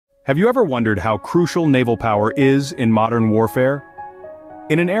Have you ever wondered how crucial naval power is in modern warfare?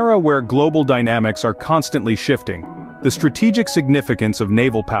 In an era where global dynamics are constantly shifting, the strategic significance of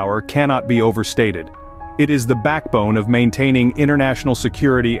naval power cannot be overstated. It is the backbone of maintaining international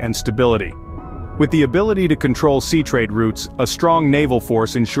security and stability. With the ability to control sea trade routes, a strong naval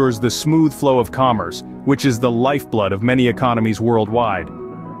force ensures the smooth flow of commerce, which is the lifeblood of many economies worldwide.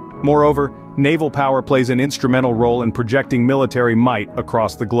 Moreover, naval power plays an instrumental role in projecting military might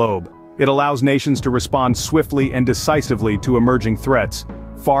across the globe. It allows nations to respond swiftly and decisively to emerging threats,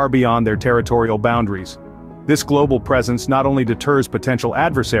 far beyond their territorial boundaries. This global presence not only deters potential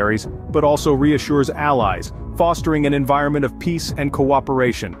adversaries, but also reassures allies, fostering an environment of peace and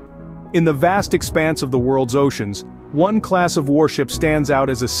cooperation. In the vast expanse of the world's oceans, one class of warship stands out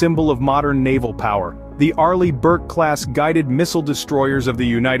as a symbol of modern naval power: the Arleigh Burke-Class guided missile destroyers of the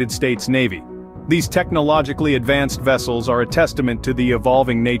United States Navy. These technologically advanced vessels are a testament to the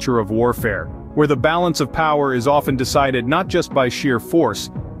evolving nature of warfare, where the balance of power is often decided not just by sheer force,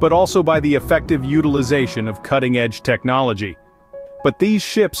 but also by the effective utilization of cutting-edge technology. But these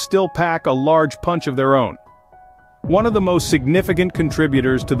ships still pack a large punch of their own. One of the most significant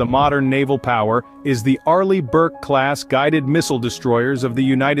contributors to the modern naval power is the Arleigh Burke-Class guided missile destroyers of the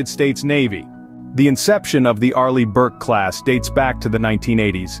United States Navy. The inception of the Arleigh Burke-Class dates back to the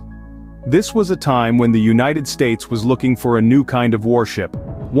 1980s. This was a time when the United States was looking for a new kind of warship,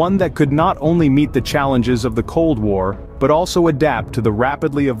 one that could not only meet the challenges of the Cold War, but also adapt to the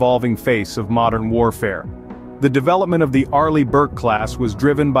rapidly evolving face of modern warfare. The development of the Arleigh Burke-Class was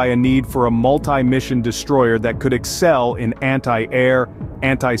driven by a need for a multi-mission destroyer that could excel in anti-air,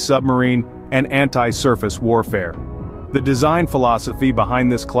 anti-submarine, and anti-surface warfare. The design philosophy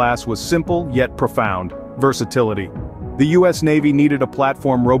behind this class was simple yet profound: versatility. The U.S. Navy needed a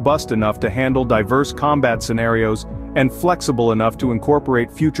platform robust enough to handle diverse combat scenarios and flexible enough to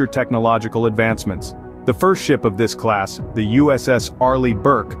incorporate future technological advancements. The first ship of this class, the USS Arleigh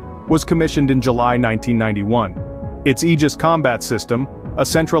Burke, was commissioned in July 1991. Its Aegis combat system, a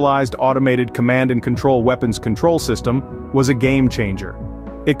centralized automated command and control weapons control system, was a game-changer.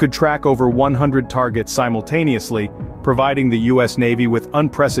 It could track over 100 targets simultaneously, providing the U.S. Navy with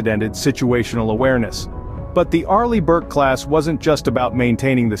unprecedented situational awareness. But the Arleigh Burke-Class wasn't just about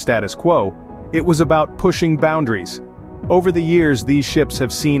maintaining the status quo, it was about pushing boundaries. Over the years, these ships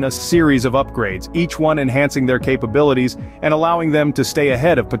have seen a series of upgrades, each one enhancing their capabilities and allowing them to stay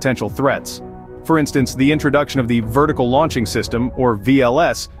ahead of potential threats. For instance, the introduction of the Vertical Launching System, or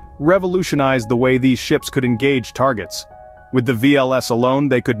VLS, revolutionized the way these ships could engage targets. With the VLS alone,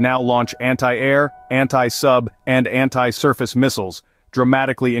 they could now launch anti-air, anti-sub, and anti-surface missiles,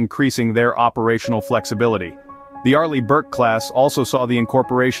 dramatically increasing their operational flexibility. The Arleigh Burke-Class also saw the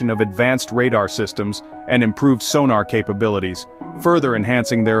incorporation of advanced radar systems and improved sonar capabilities, further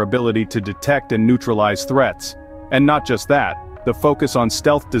enhancing their ability to detect and neutralize threats. And not just that, the focus on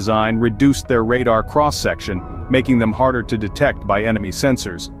stealth design reduced their radar cross-section, making them harder to detect by enemy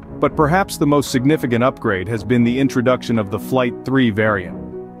sensors. But perhaps the most significant upgrade has been the introduction of the Flight 3 variant.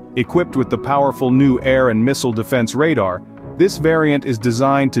 Equipped with the powerful new air and missile defense radar, this variant is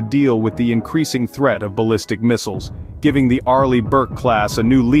designed to deal with the increasing threat of ballistic missiles, giving the Arleigh Burke-Class a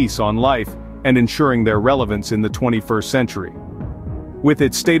new lease on life and ensuring their relevance in the 21st century. With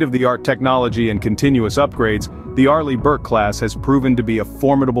its state-of-the-art technology and continuous upgrades, the Arleigh Burke-Class has proven to be a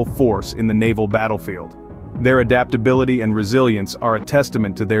formidable force in the naval battlefield. Their adaptability and resilience are a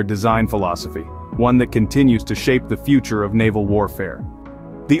testament to their design philosophy, one that continues to shape the future of naval warfare.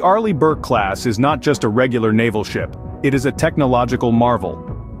 The Arleigh Burke-Class is not just a regular naval ship, it is a technological marvel.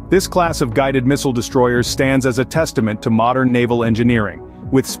 This class of guided missile destroyers stands as a testament to modern naval engineering,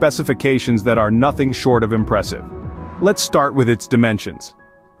 with specifications that are nothing short of impressive. Let's start with its dimensions.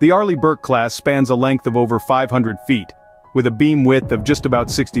 The Arleigh Burke-Class spans a length of over 500 feet, with a beam width of just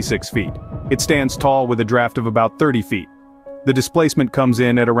about 66 feet. It stands tall with a draft of about 30 feet. The displacement comes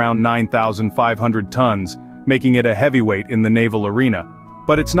in at around 9,500 tons, making it a heavyweight in the naval arena.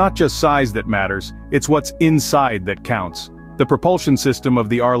 But it's not just size that matters, it's what's inside that counts. The propulsion system of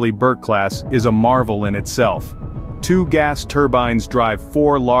the Arleigh Burke-Class is a marvel in itself. Two gas turbines drive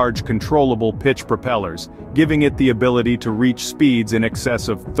four large controllable pitch propellers, giving it the ability to reach speeds in excess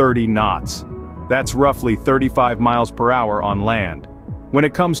of 30 knots. That's roughly 35 miles per hour on land. When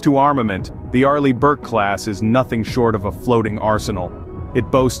it comes to armament, the Arleigh Burke-Class is nothing short of a floating arsenal.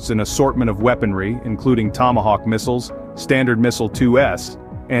 It boasts an assortment of weaponry, including Tomahawk missiles, Standard Missile 2S,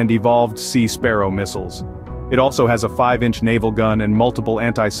 and evolved Sea Sparrow missiles. It also has a 5-inch naval gun and multiple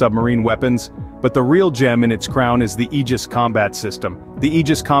anti-submarine weapons, but the real gem in its crown is the Aegis combat system. The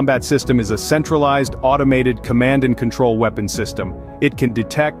Aegis combat system is a centralized, automated command and control weapon system. It can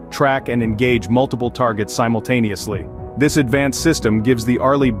detect, track, and engage multiple targets simultaneously. This advanced system gives the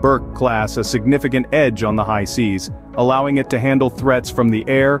Arleigh Burke-Class a significant edge on the high seas, allowing it to handle threats from the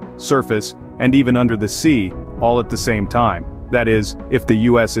air, surface, and even under the sea, all at the same time. That is, if the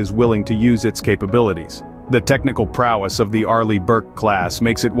US is willing to use its capabilities. The technical prowess of the Arleigh Burke-Class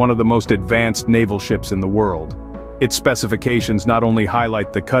makes it one of the most advanced naval ships in the world. Its specifications not only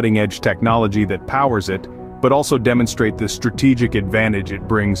highlight the cutting-edge technology that powers it, but also demonstrate the strategic advantage it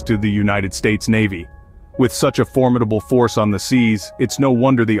brings to the United States Navy. With such a formidable force on the seas, it's no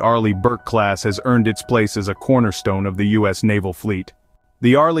wonder the Arleigh Burke-Class has earned its place as a cornerstone of the U.S. naval fleet.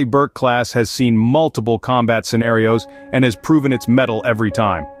 The Arleigh Burke-Class has seen multiple combat scenarios and has proven its mettle every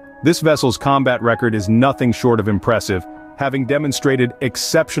time. This vessel's combat record is nothing short of impressive, having demonstrated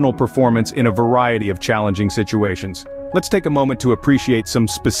exceptional performance in a variety of challenging situations. Let's take a moment to appreciate some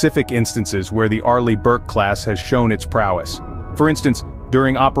specific instances where the Arleigh Burke-Class has shown its prowess. For instance,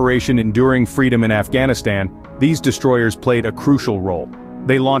 during Operation Enduring Freedom in Afghanistan, these destroyers played a crucial role.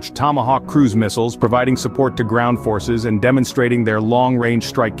 They launched Tomahawk cruise missiles, providing support to ground forces and demonstrating their long-range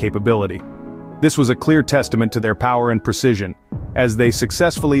strike capability. This was a clear testament to their power and precision, as they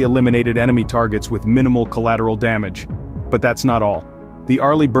successfully eliminated enemy targets with minimal collateral damage. But that's not all. The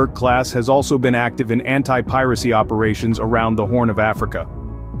Arleigh Burke-Class has also been active in anti-piracy operations around the Horn of Africa.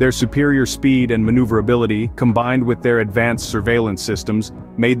 Their superior speed and maneuverability, combined with their advanced surveillance systems,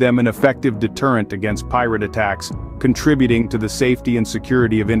 made them an effective deterrent against pirate attacks, contributing to the safety and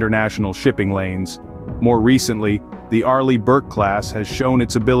security of international shipping lanes. More recently, the Arleigh Burke-Class has shown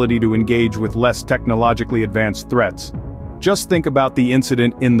its ability to engage with less technologically advanced threats. Just think about the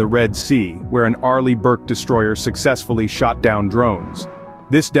incident in the Red Sea, where an Arleigh Burke destroyer successfully shot down drones.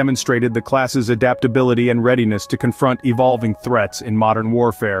 This demonstrated the class's adaptability and readiness to confront evolving threats in modern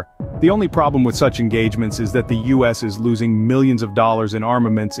warfare. The only problem with such engagements is that the US is losing millions of dollars in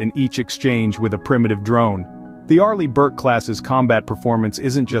armaments in each exchange with a primitive drone. The Arleigh Burke-Class's combat performance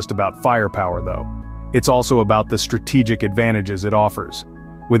isn't just about firepower though. It's also about the strategic advantages it offers.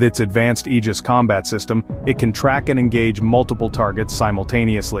 With its advanced Aegis combat system, it can track and engage multiple targets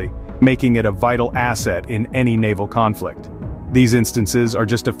simultaneously, making it a vital asset in any naval conflict. These instances are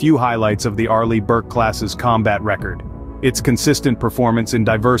just a few highlights of the Arleigh Burke-Class's combat record. Its consistent performance in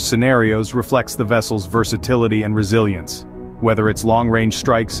diverse scenarios reflects the vessel's versatility and resilience. Whether it's long-range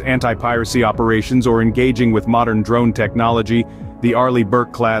strikes, anti-piracy operations, or engaging with modern drone technology, the Arleigh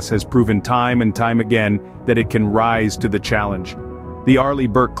Burke-Class has proven time and time again that it can rise to the challenge. The Arleigh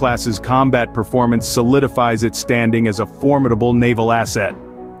Burke-Class's combat performance solidifies its standing as a formidable naval asset.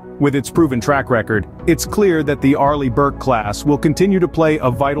 With its proven track record, it's clear that the Arleigh Burke-Class will continue to play a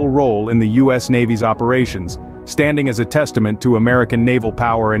vital role in the U.S. Navy's operations, standing as a testament to American naval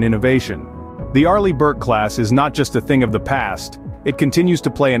power and innovation. The Arleigh Burke-Class is not just a thing of the past, it continues to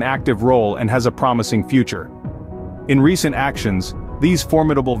play an active role and has a promising future. In recent actions, these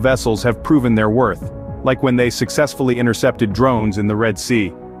formidable vessels have proven their worth, like when they successfully intercepted drones in the Red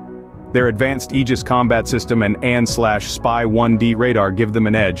Sea. Their advanced Aegis combat system and AN/Spy 1D radar give them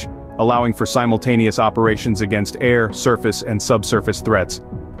an edge, allowing for simultaneous operations against air, surface, and subsurface threats.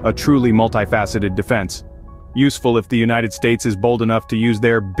 A truly multifaceted defense. Useful if the United States is bold enough to use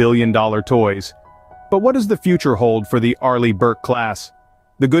their billion-dollar toys. But what does the future hold for the Arleigh Burke-Class?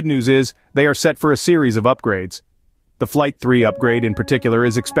 The good news is, they are set for a series of upgrades. The Flight 3 upgrade in particular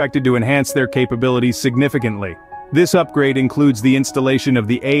is expected to enhance their capabilities significantly. This upgrade includes the installation of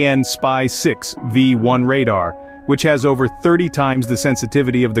the AN/Spy 6 V1 radar, which has over 30 times the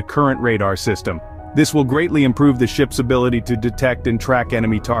sensitivity of the current radar system. This will greatly improve the ship's ability to detect and track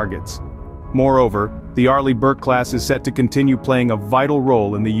enemy targets. Moreover, the Arleigh Burke-Class is set to continue playing a vital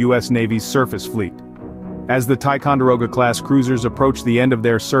role in the U.S. Navy's surface fleet. As the Ticonderoga-class cruisers approach the end of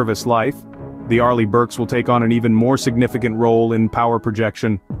their service life, the Arleigh Burkes will take on an even more significant role in power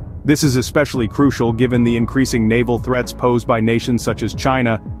projection. This is especially crucial given the increasing naval threats posed by nations such as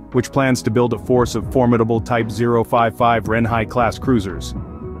China, which plans to build a force of formidable Type 055 Renhai-class cruisers.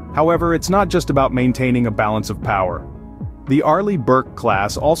 However, it's not just about maintaining a balance of power. The Arleigh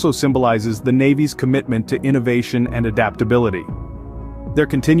Burke-Class also symbolizes the Navy's commitment to innovation and adaptability. Their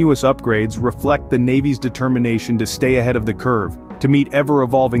continuous upgrades reflect the Navy's determination to stay ahead of the curve, to meet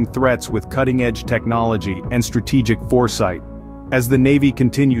ever-evolving threats with cutting-edge technology and strategic foresight. As the Navy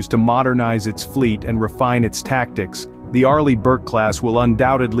continues to modernize its fleet and refine its tactics, the Arleigh Burke-Class will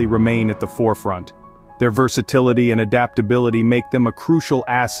undoubtedly remain at the forefront. Their versatility and adaptability make them a crucial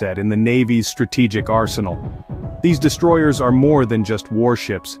asset in the Navy's strategic arsenal. These destroyers are more than just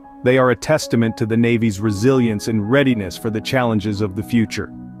warships, they are a testament to the Navy's resilience and readiness for the challenges of the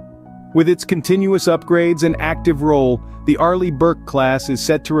future. With its continuous upgrades and active role, the Arleigh Burke-Class is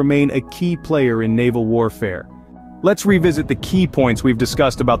set to remain a key player in naval warfare. Let's revisit the key points we've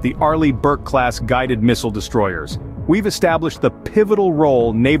discussed about the Arleigh Burke-Class guided missile destroyers. We've established the pivotal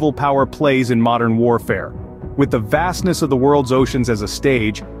role naval power plays in modern warfare. With the vastness of the world's oceans as a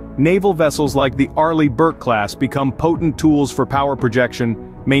stage, naval vessels like the Arleigh Burke-Class become potent tools for power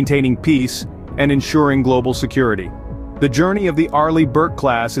projection, maintaining peace, and ensuring global security. The journey of the Arleigh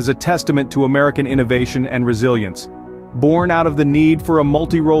Burke-Class is a testament to American innovation and resilience. Born out of the need for a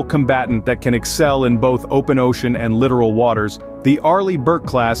multi-role combatant that can excel in both open ocean and littoral waters, the Arleigh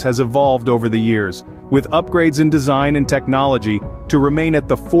Burke-Class has evolved over the years, with upgrades in design and technology to remain at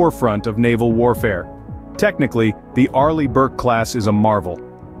the forefront of naval warfare. Technically, the Arleigh Burke-Class is a marvel.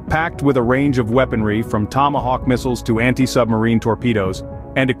 Packed with a range of weaponry from Tomahawk missiles to anti-submarine torpedoes,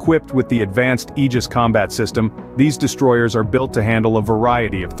 and equipped with the advanced Aegis combat system, these destroyers are built to handle a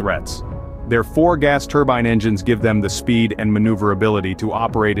variety of threats. Their 4 gas turbine engines give them the speed and maneuverability to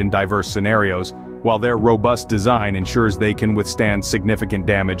operate in diverse scenarios, while their robust design ensures they can withstand significant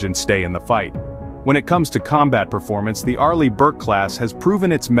damage and stay in the fight. When it comes to combat performance, the Arleigh Burke-Class has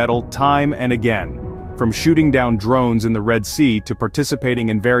proven its mettle time and again. From shooting down drones in the Red Sea to participating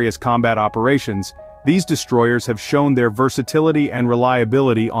in various combat operations, these destroyers have shown their versatility and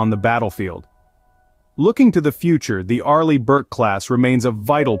reliability on the battlefield. Looking to the future, the Arleigh Burke-Class remains a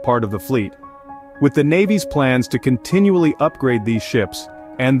vital part of the fleet. With the Navy's plans to continually upgrade these ships,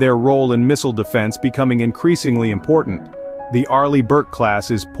 and their role in missile defense becoming increasingly important, the Arleigh Burke-Class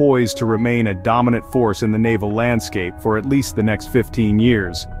is poised to remain a dominant force in the naval landscape for at least the next 15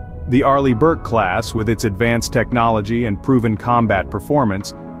 years. The Arleigh Burke-Class, with its advanced technology and proven combat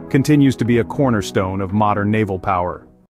performance, continues to be a cornerstone of modern naval power.